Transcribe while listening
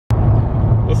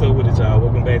What's up with it, y'all?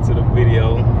 Welcome back to the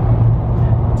video.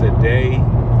 Today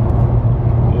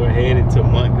we're headed to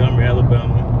Montgomery,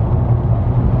 Alabama,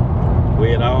 where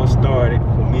it all started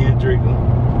for me and Drekia.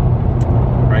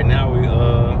 Right now we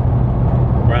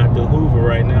riding through Hoover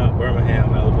right now,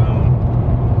 Birmingham,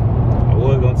 Alabama. I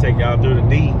was gonna take y'all through the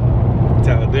D,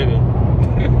 Talladega,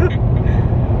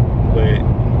 but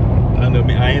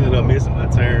I ended up missing my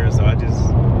turn, so I just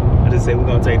said we're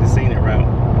gonna take the scenic route.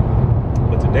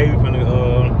 But today we're gonna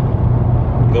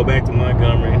go back to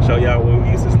Montgomery and show y'all where we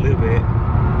used to live at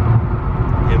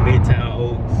in Midtown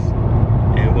Oaks,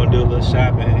 and we're gonna do a little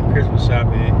shopping, Christmas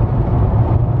shopping,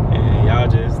 and y'all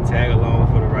just tag along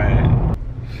for the ride.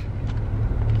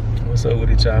 What's up with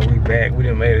it, y'all? We back. We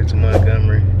done made it to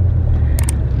Montgomery.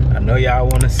 I know y'all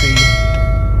want to see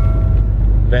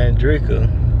Drekia.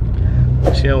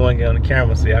 She don't want to get on the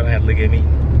camera, so y'all gonna have to look at me.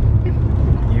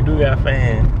 You do got a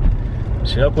fan.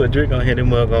 She'll put Drekia on here, them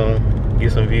mug on,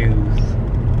 get some views.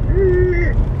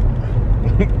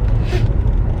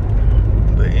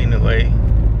 But anyway,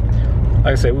 like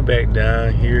I said, we back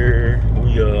down here.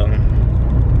 We on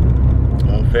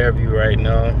Fairview right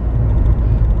now,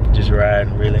 just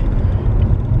riding really.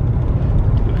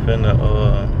 We finna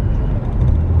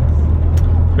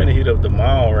hit up the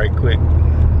mall right quick.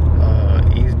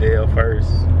 Eastdale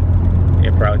first,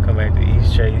 and probably come back to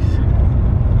Eastchase.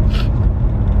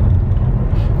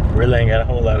 Really ain't got a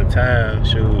whole lot of time.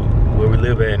 Shoot, where we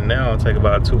live at now, it'll take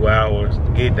about 2 hours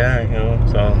to get down here.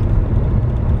 So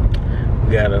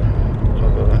we gotta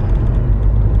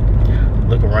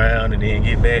look around and then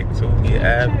get back so we get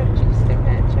out.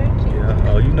 Yeah.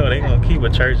 Oh, you know they gonna keep a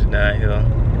church down here.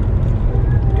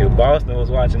 If Boston was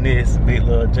watching this, big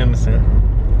little Jemison,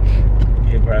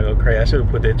 he'd probably go crazy. I should have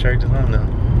put that churches on there.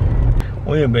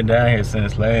 We have been down here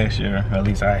since last year, or at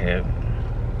least I have.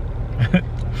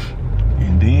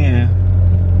 And then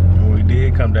when we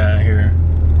did come down here,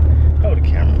 hold the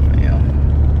camera, man.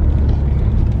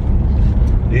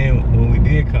 Then when we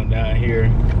did come down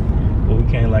here, well, we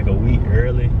came like a week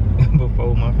early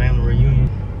before my family reunion.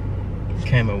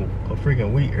 Came a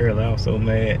freaking week early. I was so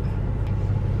mad.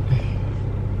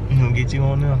 I'm gonna get you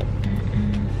on now.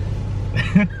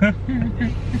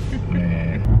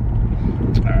 Man.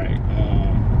 Alright,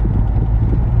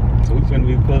 so we finna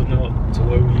be pulling up to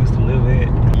where we used to live at.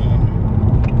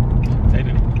 They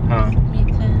didn't, Midtown.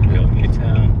 Yeah,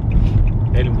 Midtown.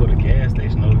 They didn't put a gas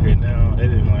station over here now. They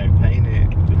didn't like paint it.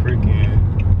 The freaking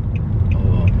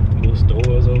little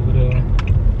stores over there.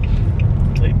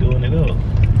 They doing it up.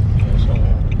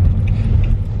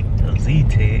 A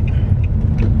Z-Tech.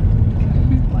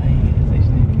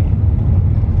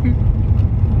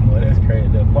 Boy, that's crazy.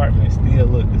 The apartments still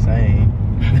look the same.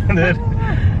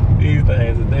 These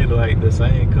things, they like the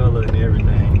same color and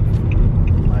everything.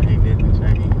 Like ain't nothing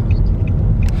changed.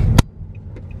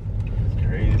 It's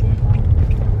crazy.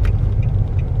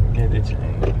 Yeah, it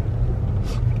changed.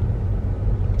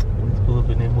 Let's pull up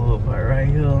in that mud part right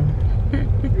here.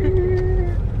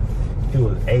 It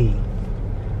was A.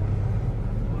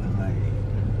 What, like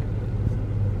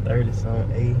 30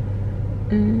 something A?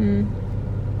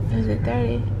 Is it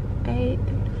 38,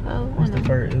 34? What's the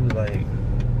first? It was like,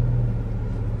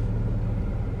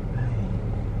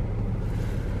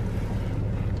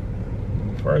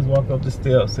 first walk up the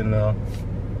steps and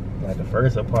like the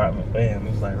first apartment, bam,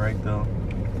 it was like right there.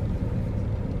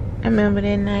 I remember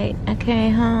that night I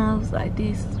came home, it was like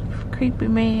this creepy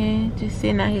man just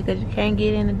sitting out here because you can't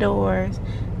get in the doors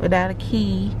without a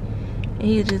key. And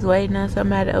he was just waiting on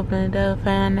somebody to open the door,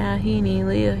 find out he didn't even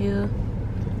live here.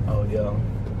 Oh yeah.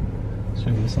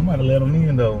 Shoot, somebody let him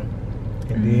in though.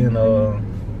 And then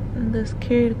the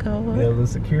security guard. yeah, the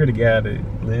security guy that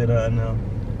lived out now,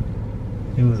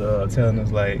 he was telling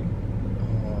us like,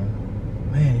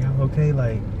 man, y'all okay?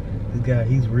 Like this guy,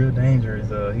 he's real dangerous.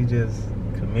 He just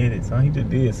committed something. He just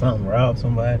did something, robbed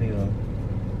somebody or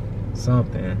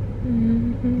something.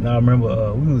 Now I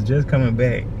remember we was just coming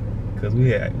back because we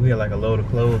had like a load of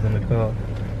clothes in the car.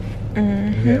 We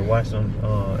had watched them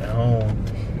at home.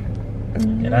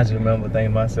 And I just remember thinking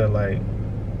to myself like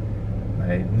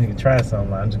nigga, try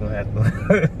something. Like, I'm just gonna have to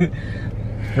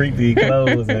freak these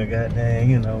clothes and goddamn,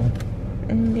 you know,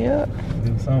 Yep.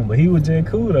 do something. But he was just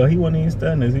cool though. He wasn't even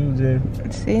studying us. He was just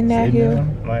Sitting out here. there,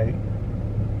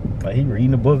 like he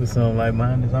reading a book or something, like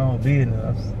mind his own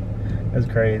business. That's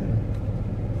crazy.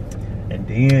 And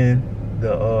then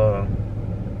the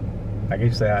I guess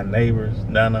you say our neighbors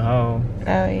down the hall. Oh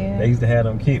yeah. They used to have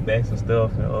them kickbacks and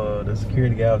stuff, and the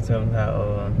security guy was telling them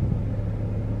how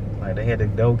like they had the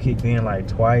door kicked in like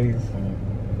twice, and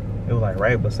it was like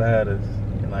right beside us,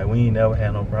 and like we ain't never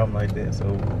had no problem like that.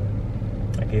 So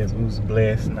I guess we was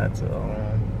blessed not to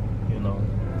you know,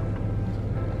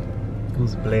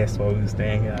 was blessed while we was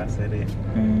staying here. I said it.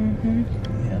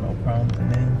 Yeah, no problems in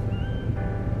there.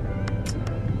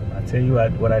 I tell you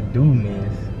what I do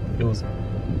miss. It was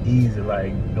easy,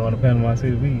 like going to Panama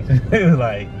City Beach. It was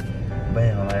like,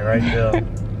 bam, like right there.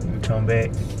 We come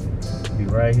back, be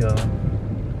right here.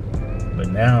 But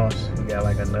now we got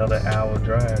like another hour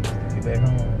drive just to get back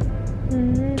home.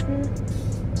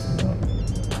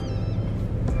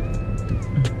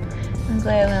 I'm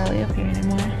glad we don't live here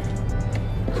anymore.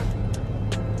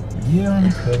 Yeah,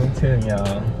 because I'm telling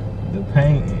y'all, the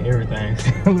paint and everything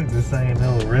still look the same.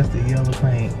 That was rusty yellow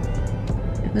paint.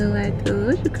 It look like the,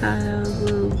 what you call those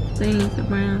little things, the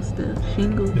brown stuff,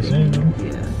 shingles. The shingles?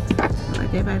 Yeah.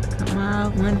 Like they about to come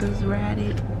off, windows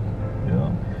rotted.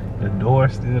 Yeah. The door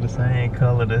still the same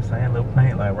color, the same little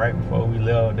paint. Like right before we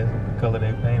left, that's the color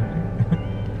they painted it.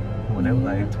 When that was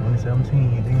like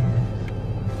 2017 then.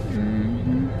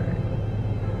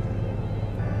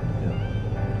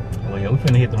 Well, yeah, we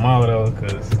finna hit the mall though,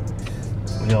 cause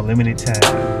we on limited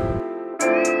time.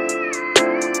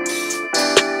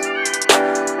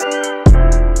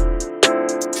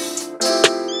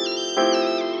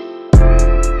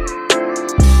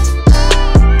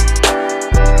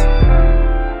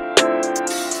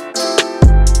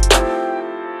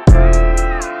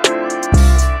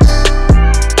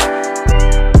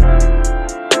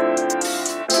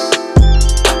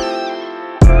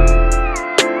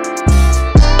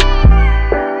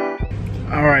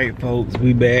 Alright folks,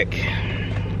 we back.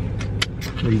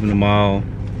 Leaving the mall.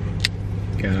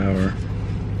 Got our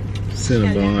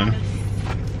Cinnabon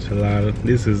Chilada.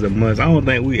 This is a must. I don't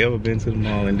think we ever been to the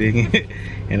mall and didn't get,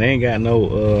 and they ain't got no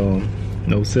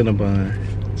Cinnabon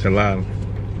Chilada.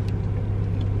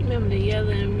 Remember the yellow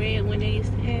and red when they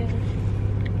used to have?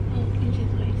 Oh, you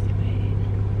just wasted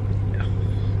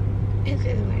it. It's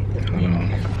just like the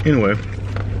Anyway,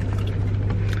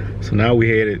 so now we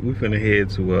finna head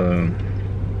to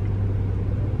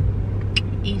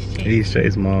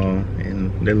Eastchase Mall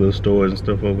and their little stores and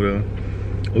stuff over there.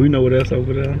 Oh, you know what else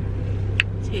over there?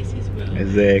 Texas Road.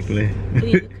 Exactly.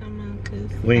 Come on, cause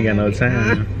we ain't got no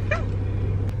time.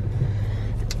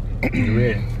 You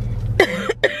ready?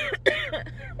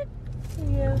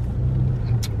 Yeah.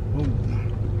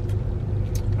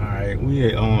 Alright, we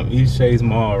at Eastchase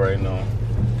Mall right now.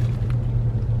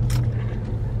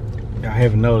 Y'all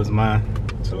haven't noticed my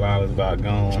Chilada's about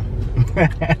gone.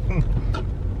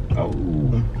 Oh,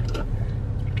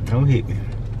 don't hit me.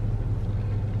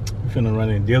 I'm finna run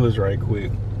in dealers right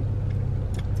quick.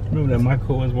 Remember that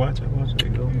Michael was watching? Watch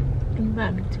it go.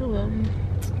 About me two of them.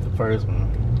 The first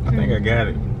one. I think I got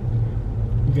it.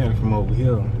 You got it from over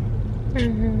here. I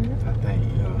think,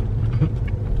 yeah.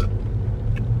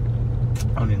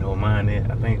 I don't even know what mine is.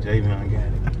 I think Javion got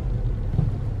it.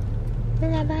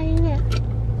 Did I buy you that?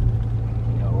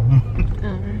 No.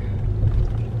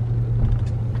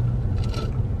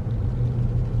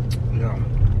 Yeah.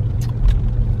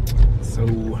 So,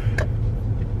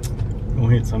 we'll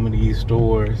hit some of these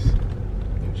stores.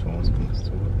 Which one's in the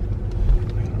store?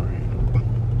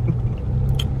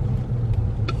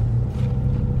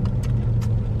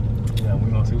 Yeah, we're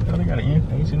gonna see what they got an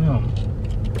H&M.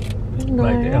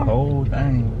 Like that whole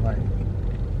thing, like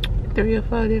 3 or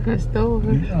 4 different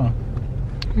stores. Yeah.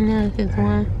 No, it's just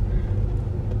one.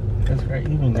 That's right.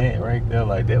 Even that right there,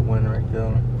 like that one right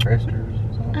there, Presters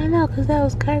or something. I know, cause that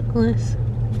was Kirkland's.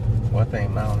 One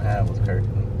thing Mountain High was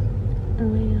Kirkland's.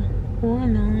 Well,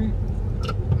 one on.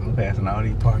 I'm passing all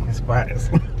these parking spots.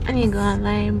 I need to go on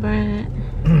Lane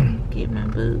Bryant. Get my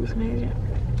boobs measured.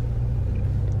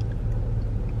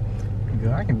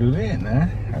 Girl, I can do that now.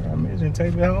 I got measuring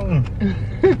tape at home.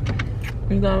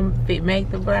 You gonna make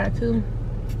the bra too?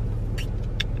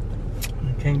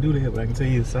 I can't do that, but I can tell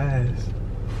you the size.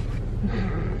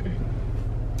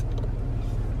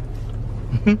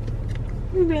 Look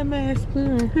at that man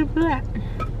spoon. He black.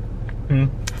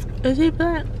 Is he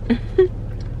black?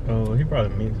 Oh, he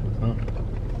probably mixed with something.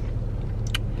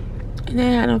 And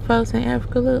they had them folks in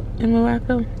Africa, look, in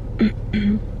Morocco.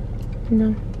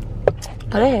 No.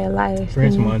 Oh, they had lighters.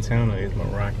 French Montana is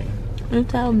Moroccan. You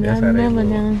told me, I remember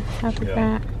now. I forgot.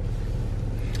 Yeah.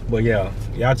 But yeah,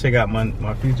 y'all check out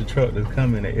my future truck that's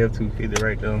coming, the F-250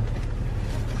 right there.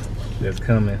 That's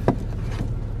coming.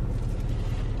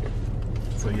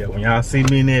 So yeah, when y'all see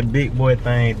me in that big boy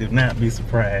thing, do not be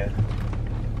surprised.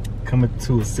 Coming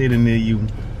to a city near you.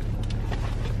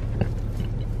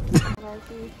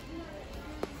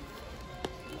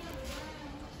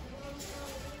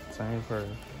 Same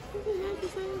person.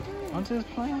 I'm just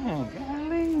playing.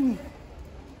 Golly.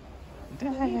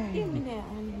 Dang. Give me that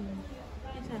one.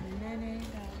 It's $99.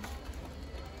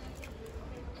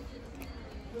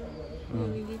 Let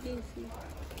me get this.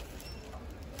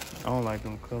 I don't like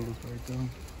them colors right there.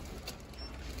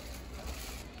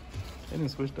 They done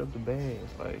switched up the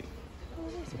bags, like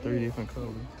the 3 different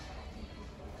colors.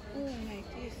 Oh, I like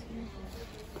this one.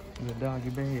 The doggy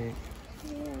bag.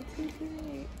 Yeah, too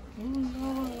big. Oh,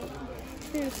 Lord.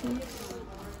 Christmas.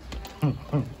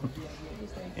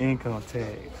 Income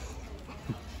tax.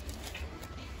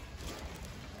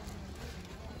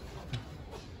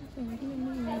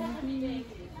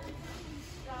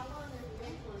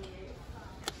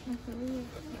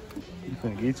 You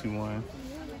can get you one.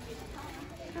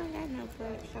 I don't got no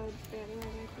blood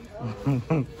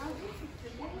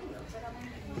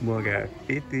The boy got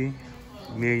 50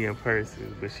 million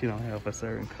purses, but she don't have a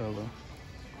certain color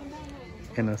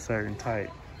and a certain type.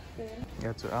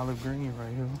 Got your olive green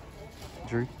right here.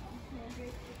 Drekia.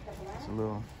 It's a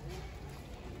little.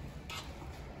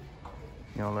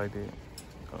 You don't like that?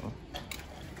 Oh.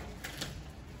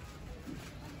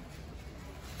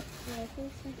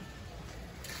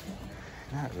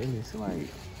 Not really. It's like,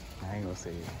 I ain't gonna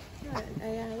say it.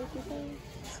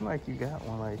 It's like you got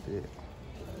one like that.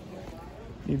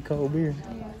 Need cold beer?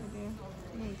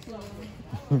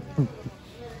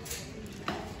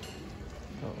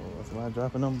 Uh-oh, somebody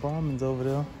dropping them bombings over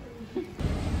there.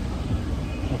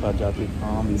 If I drop this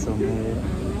bomb, I'll be so mad.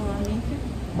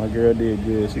 My girl did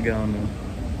good. She got on the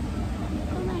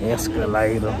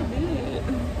escalator.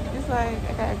 It's like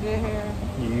I got good hair.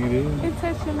 You did? It's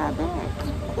touching my back.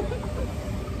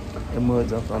 The mud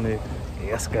jumped on the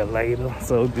escalator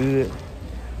so good.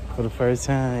 For the first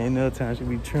time, and the other time she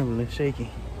be trembling, shaking.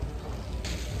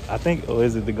 I think, or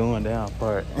is it the going down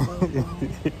part?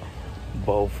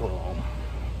 Both of them.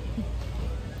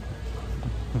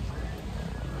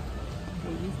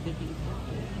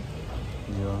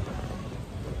 Yeah.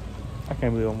 I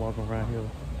can't believe I'm walking around here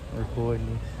recording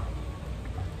this.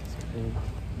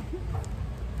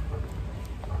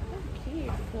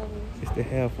 It's the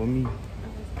hair for me.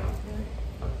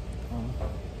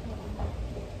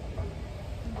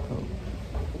 Oh.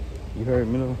 You heard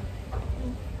me though?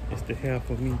 It's the hair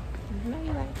for me. I know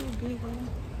you like this big one.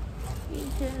 You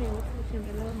didn't tell me what's touching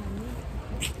below my neck.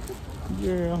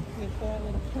 Yeah.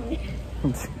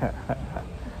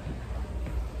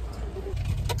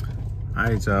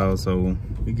 Alright y'all, so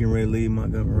we getting ready to leave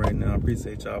Montgomery right now. I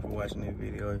appreciate y'all for watching this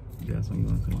video. If you got something you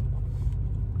want to say?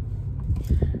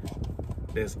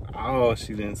 That's all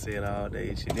she didn't say it all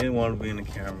day. She didn't want to be in the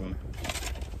camera.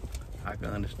 I can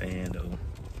understand though.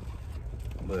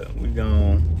 But we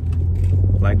gon'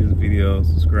 like this video,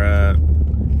 subscribe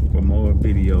for more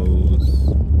videos.